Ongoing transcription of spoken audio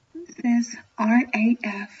is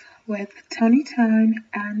RAF with Tony Tone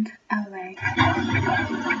and LA.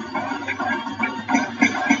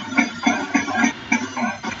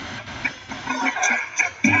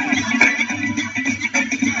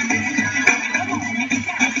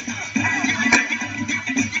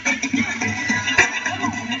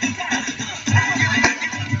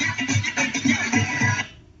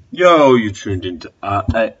 Yo, you tuned into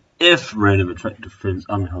RAF Random Attractive Friends.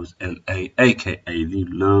 I'm your host LA, aka the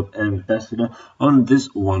Love Ambassador, on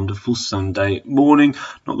this wonderful Sunday morning.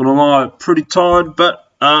 Not gonna lie, pretty tired, but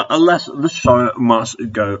alas, the show must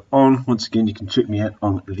go on. Once again, you can check me out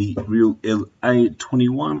on The Real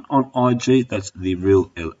LA21 on IG. That's The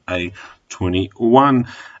Real LA21.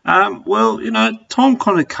 Well, you know, time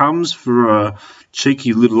kind of comes for a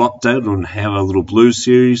cheeky little update on how our little Blues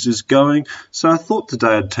series is going. So I thought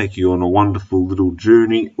today I'd take you on a wonderful little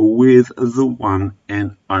journey with the one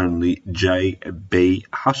and only JB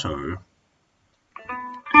Hutto.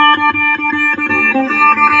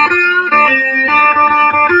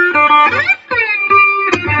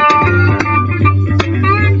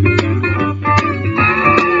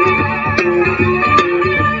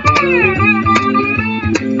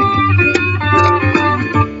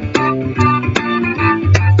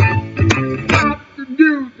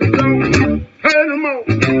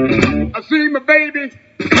 I see my baby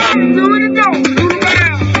coming through the door, through the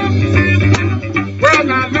bound. Well,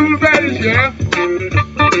 now, little baby, yeah.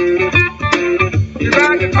 You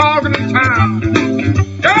got to talk in the town.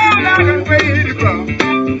 Girl, I can wait to go.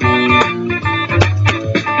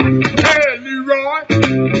 Hey, Leroy,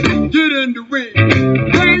 get in the way.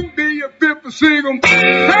 Bring me a fifth of single.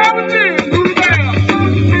 17, little bound.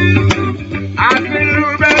 I see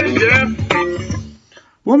little baby, yeah.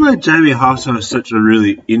 What made JB Hutto such a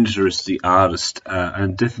really interesting artist,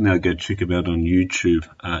 and definitely I'll go check him out on YouTube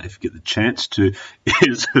if you get the chance to,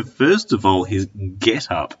 is first of all, his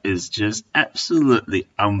get-up is just absolutely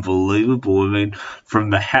unbelievable. I mean,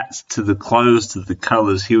 from the hats to the clothes to the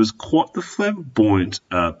colours, he was quite the flamboyant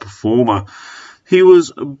performer. He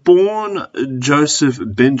was born Joseph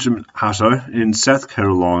Benjamin Hutto in South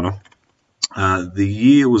Carolina. The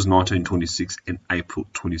year was 1926 and April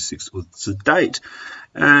 26th was the date.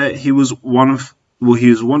 He was one of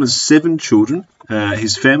 7 children.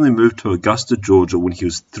 His family moved to Augusta, Georgia when he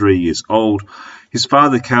was 3 years old. His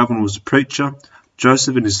father, Calvin, was a preacher.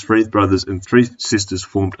 Joseph and his 3 brothers and 3 sisters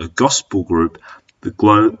formed a gospel group, the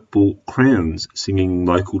Global Crowns, singing in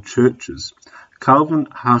local churches. Calvin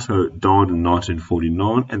Hutto died in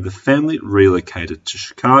 1949 and the family relocated to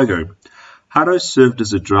Chicago. Hutto served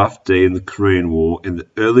as a draftee in the Korean War in the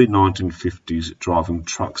early 1950s, driving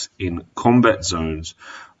trucks in combat zones.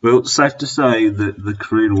 Well, safe to say that the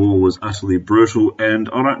Korean War was utterly brutal, and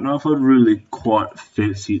I don't know if I'd really quite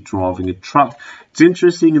fancy driving a truck. It's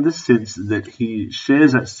interesting in the sense that he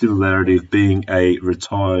shares that similarity of being a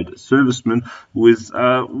retired serviceman with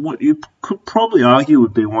what you could probably argue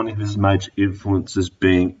would be one of his major influences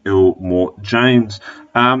being Elmore James.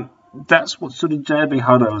 That's what sort of JB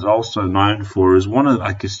Hutto is also known for, as one of,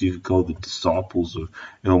 I guess you could call the disciples of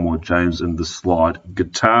Elmore James and the slide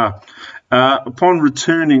guitar. Upon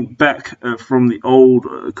returning back from the old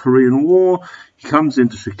Korean War, he comes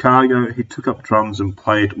into Chicago. He took up drums and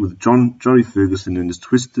played with Johnny Ferguson and his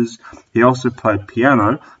Twisters. He also played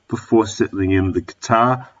piano before settling in the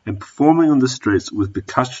guitar and performing on the streets with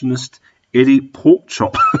percussionist Eddie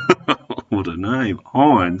Porkchop, what a name,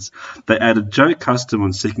 Hines. They added Joe Custom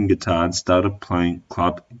on second guitar and started playing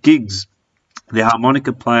club gigs. The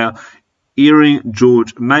harmonica player, Earring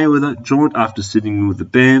George Mayweather, joined after sitting with the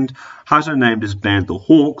band. Hutto named his band the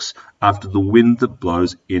Hawks after the wind that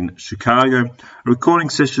blows in Chicago. A recording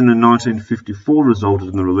session in 1954 resulted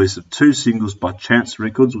in the release of 2 singles by Chance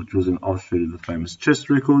Records, which was an offshoot of the famous Chess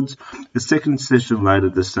Records. The second session later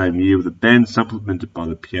the same year, with the band supplemented by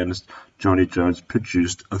the pianist Johnny Jones,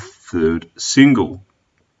 produced a 3rd single.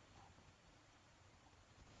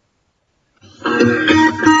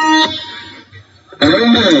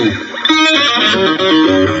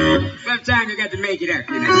 Sometimes you got to make it up,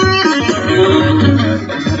 you know.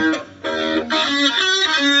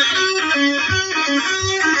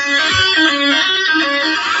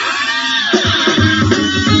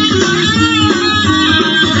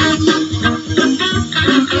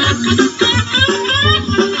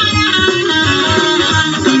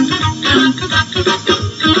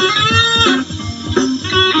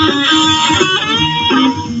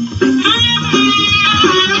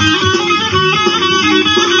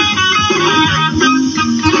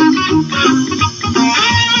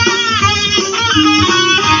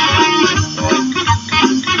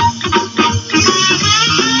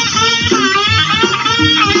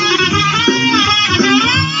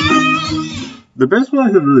 The best way I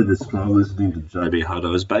could really describe listening to JB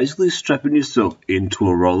Hutto is basically strapping yourself into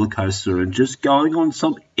a roller coaster and just going on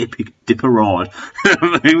some epic dipper ride.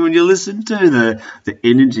 I mean, when you listen to the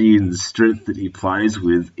energy and the strength that he plays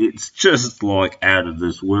with, it's just like out of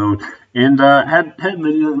this world. And had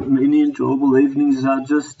many enjoyable evenings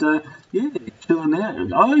just chilling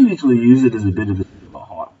out. I usually use it as a bit of a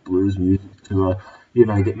hype blues music to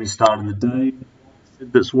get me started the day.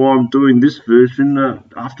 That's why I'm doing this version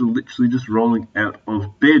after literally just rolling out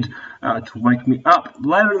of bed to wake me up.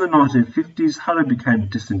 Later in the 1950s, Hutto became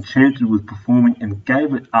disenchanted with performing and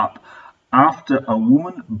gave it up after a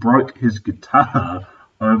woman broke his guitar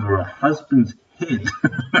over her husband's head.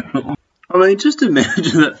 I mean, just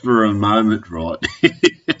imagine that for a moment, right?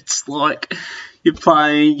 It's like you're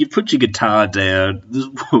playing, you put your guitar down, this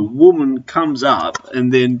woman comes up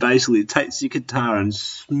and then basically takes your guitar and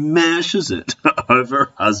smashes it over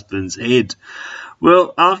her husband's head.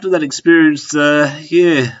 Well, after that experience,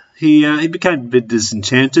 he became a bit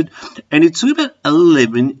disenchanted, and it took about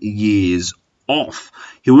 11 years off.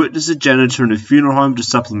 He worked as a janitor in a funeral home to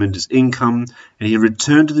supplement his income, and he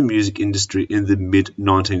returned to the music industry in the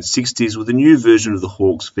mid-1960s with a new version of the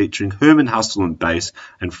Hawks featuring Herman Hustle on bass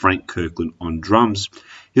and Frank Kirkland on drums.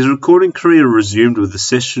 His recording career resumed with a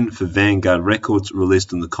session for Vanguard Records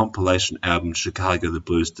released on the compilation album Chicago the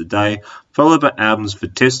Blues Today, followed by albums for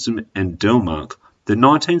Testament and Delmark. The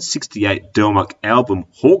 1968 Delmark album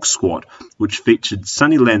Hawk Squad, which featured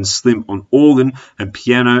Sunnyland Slim on organ and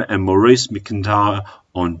piano and Maurice McIntyre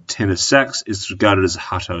on tenor sax, is regarded as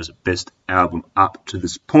Hutto's best album up to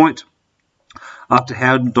this point. After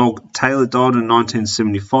Howard Dog Taylor died in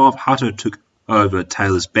 1975, Hutto took over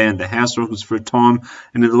Taylor's band, the House Rockers, for a time,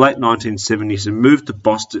 and in the late 1970s he moved to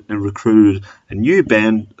Boston and recruited a new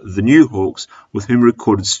band, the New Hawks, with whom he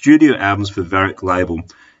recorded studio albums for Varick label.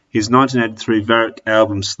 His 1983 Varick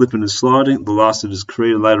album Slippin' and Sliding, the last of his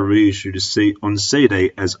career, later reissued on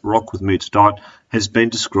CD as Rock With Me Tonight, has been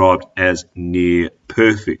described as near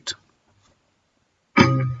perfect.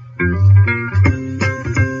 Well,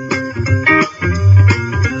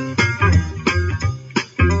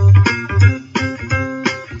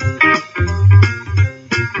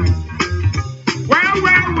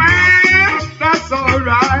 that's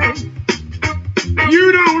alright.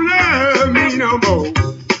 You don't love me no more.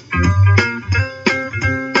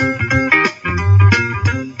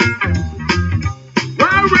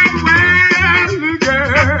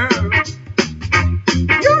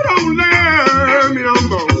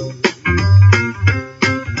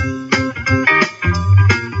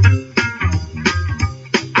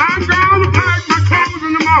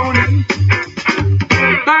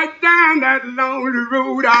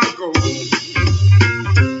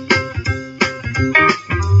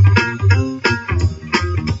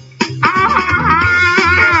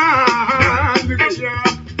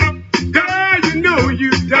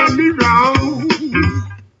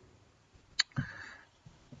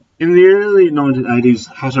 In the early 1980s,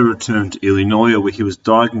 Hutto returned to Illinois, where he was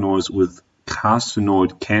diagnosed with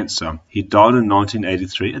carcinoid cancer. He died in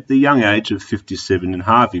 1983 at the young age of 57 in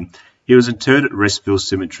Harvey. He was interred at Restville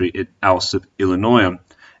Cemetery at Alsip, Illinois.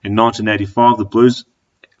 In 1985, the Blues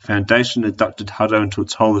Foundation inducted Hutto into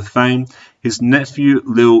its Hall of Fame. His nephew,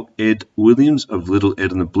 Lil Ed Williams of Little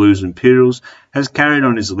Ed and the Blues Imperials, has carried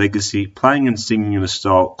on his legacy, playing and singing in a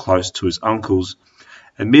style close to his uncle's.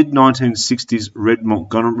 A mid-1960s Red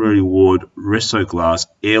Montgomery Ward Resoglass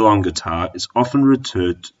airline guitar is often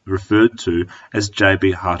referred to as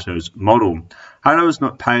J.B. Hutto's model. Hutto is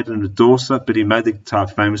not paid an endorser, but he made the guitar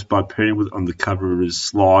famous by appearing with on the cover of his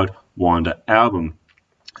Slide Winder album.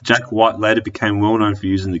 Jack White later became well known for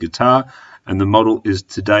using the guitar, and the model is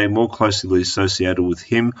today more closely associated with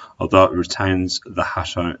him, although it retains the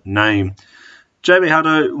Hutto name. J.B.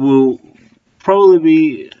 Hutto will probably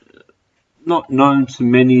be not known to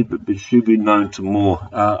many, but should be known to more.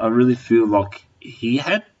 I really feel like he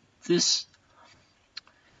had this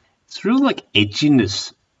real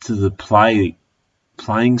edginess to the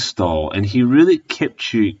playing style, and he really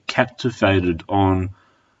kept you captivated on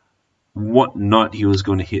what note he was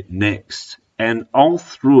going to hit next. And all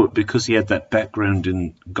through it, because he had that background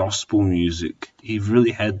in gospel music, he really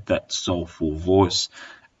had that soulful voice.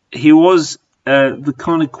 He was the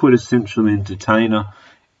kind of quintessential entertainer.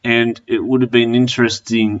 And it would have been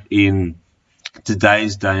interesting in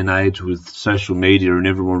today's day and age with social media and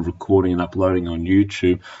everyone recording and uploading on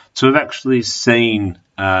YouTube to have actually seen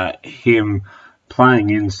him playing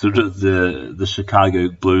in sort of the Chicago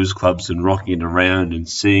blues clubs and rocking around and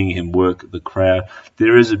seeing him work the crowd.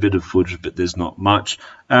 There is a bit of footage, but there's not much.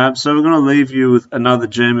 So we're going to leave you with another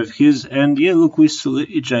jam of his. And yeah, look, we salute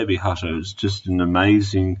you, JB Hutto. It's just an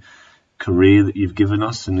amazing career that you've given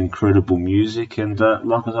us and incredible music. And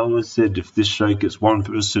like I always said, if this show gets one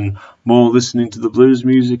person more listening to the blues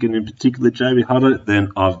music, and in particular JB Hutto,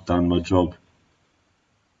 then I've done my job.